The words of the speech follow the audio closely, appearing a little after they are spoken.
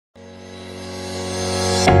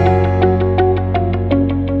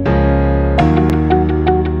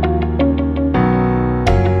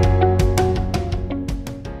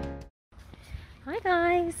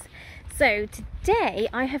So today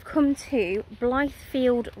I have come to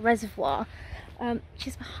Blithfield Reservoir, which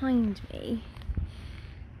is behind me.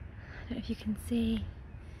 I don't know if you can see.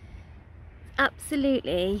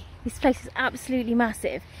 Absolutely, this place is absolutely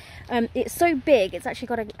massive. It's so big, it's actually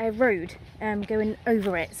got a road going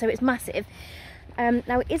over it, so it's massive.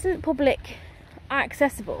 Now it isn't public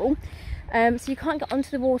accessible, so you can't get onto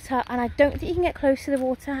the water, and I don't think you can get close to the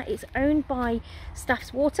water. It's owned by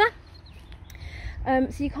Staff's Water,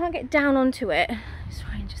 so you can't get down onto it. Just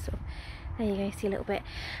try and just sort of, there you go, you see a little bit.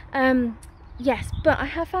 Yes, but I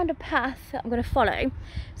have found a path that I'm going to follow.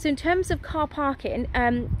 So in terms of car parking,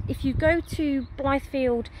 if you go to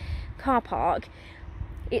Blithfield car park,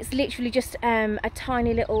 it's literally just a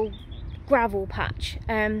tiny little gravel patch,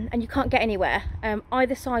 and you can't get anywhere.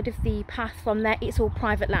 Either side of the path from there, it's all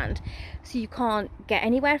private land, so you can't get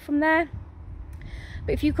anywhere from there.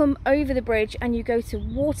 But if you come over the bridge and you go to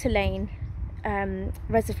Water Lane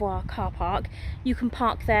Reservoir car park, you can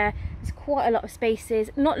park there. There's quite a lot of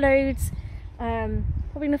spaces, not loads,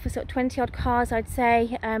 probably enough for sort of 20 odd cars, I'd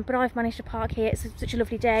say, but I've managed to park here. It's such a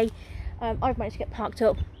lovely day. I've managed to get parked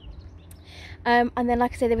up, and then,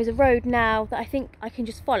 like I say, there is a road now that I think I can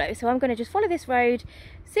just follow, so I'm going to just follow this road,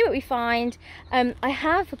 see what we find. I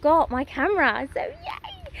have got my camera, so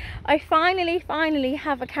yay! I finally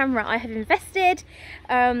have a camera. I have invested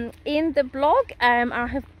in the blog, and I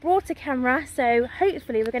have brought a camera, so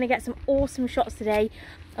hopefully we're going to get some awesome shots today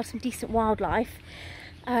of some decent wildlife.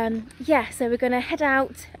 Yeah, so we're going to head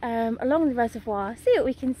out along the reservoir, see what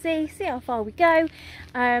we can see how far we go,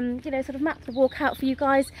 you know, sort of map the walk out for you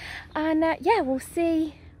guys, and yeah, we'll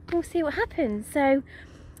see what happens. So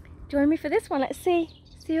join me for this one. Let's see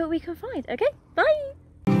what we can find. Okay, bye.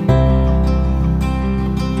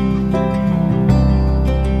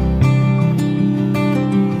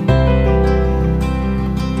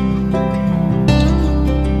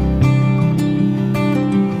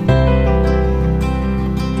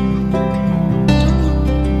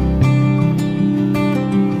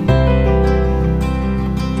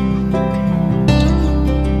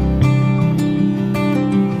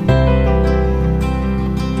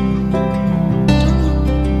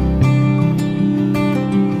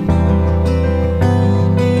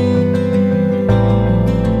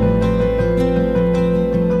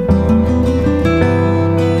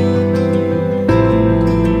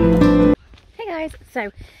 So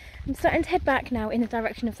I'm starting to head back now in the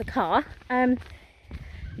direction of the car,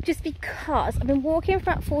 just because I've been walking for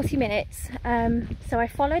about 40 minutes. So I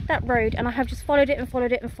followed that road, and I have just followed it and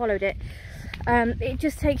followed it and followed it. It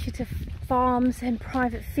just takes you to farms and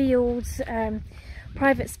private fields,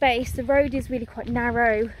 private space. The road is really quite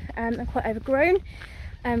narrow and quite overgrown,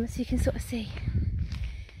 so you can sort of see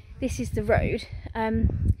this is the road.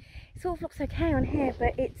 It sort of looks okay on here,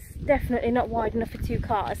 but it's definitely not wide enough for 2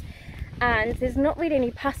 cars. And there's not really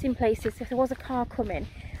any passing places, so if there was a car coming,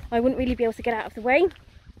 I wouldn't really be able to get out of the way,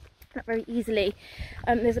 not very easily.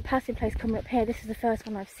 There's a passing place coming up here. This is the first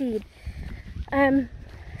one I've seen. So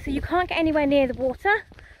you can't get anywhere near the water,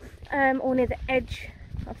 or near the edge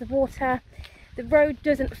of the water. The road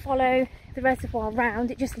doesn't follow the reservoir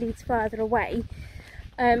round, it just leads further away.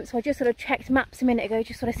 So I just sort of checked maps a minute ago,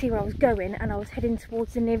 just sort of see where I was going, and I was heading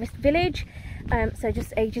towards the nearest village, so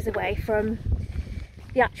just ages away from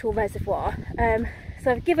the actual reservoir.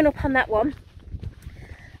 So I've given up on that one.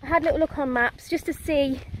 I had a little look on maps just to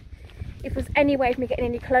see if there's any way of me getting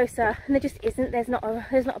any closer, and there just isn't. There's not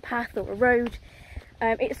a path or a road.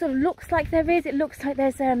 It sort of looks like there is. It looks like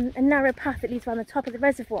there's a narrow path that leads around the top of the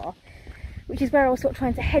reservoir, which is where I was sort of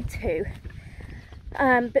trying to head to.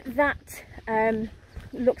 But that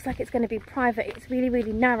looks like it's going to be private. It's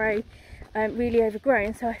really narrow, really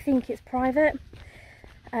overgrown, so I think it's private.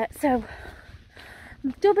 So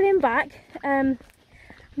I'm doubling back.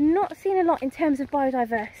 Not seeing a lot in terms of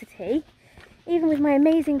biodiversity, even with my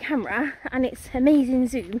amazing camera and its amazing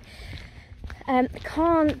zoom.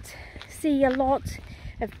 Can't see a lot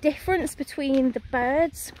of difference between the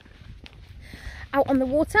birds out on the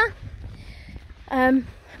water. I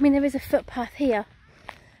mean, there is a footpath here,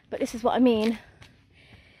 but this is what I mean.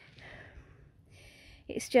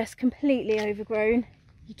 It's just completely overgrown.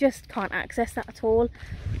 You just can't access that at all.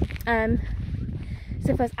 It's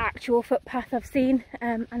the first actual footpath I've seen,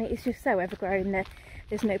 and it is just so overgrown that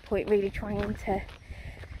there's no point really trying to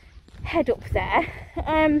head up there.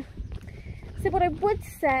 So what I would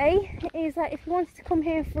say is that if you wanted to come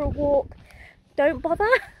here for a walk, don't bother.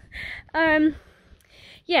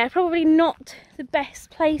 Yeah, probably not the best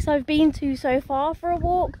place I've been to so far for a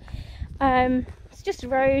walk. It's just a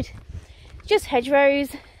road, just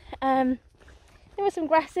hedgerows. There are some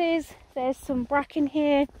grasses, there's some bracken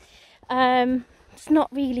here. It's not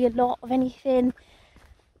really a lot of anything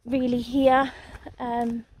really here.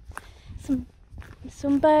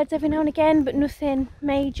 Some birds every now and again, but nothing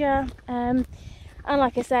major. And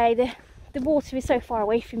like I say, the water is so far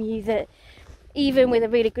away from you that even with a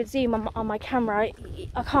really good zoom on my camera,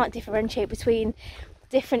 I can't differentiate between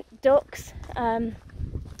different ducks.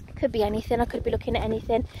 Could be anything, I could be looking at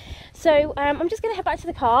anything. So I'm just going to head back to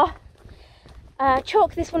the car,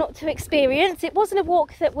 chalk this one up to experience. It wasn't a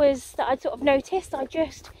walk that I'd sort of noticed. I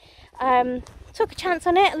just took a chance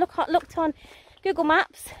on it, looked on Google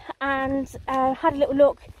Maps and had a little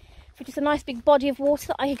look for just a nice big body of water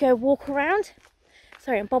that I could go walk around.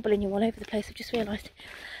 Sorry, I'm bobbling you all over the place, I've just realised.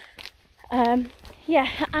 Yeah,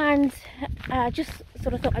 and just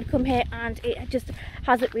sort of thought I'd come here, and it just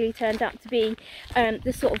hasn't really turned out to be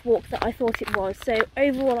the sort of walk that I thought it was. So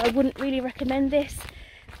overall, I wouldn't really recommend this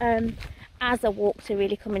as a walk to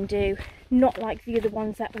really come and do, not like the other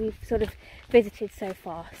ones that we've sort of visited so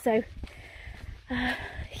far. So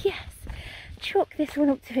yes, chalk this one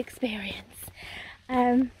up to experience.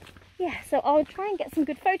 Yeah, so I'll try and get some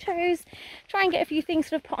good photos, try and get a few things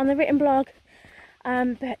sort of put on the written blog,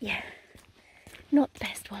 but yeah, not the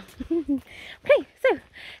best one. Okay, so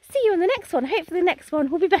see you on the next one. Hopefully the next one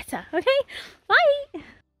will be better. Okay, bye.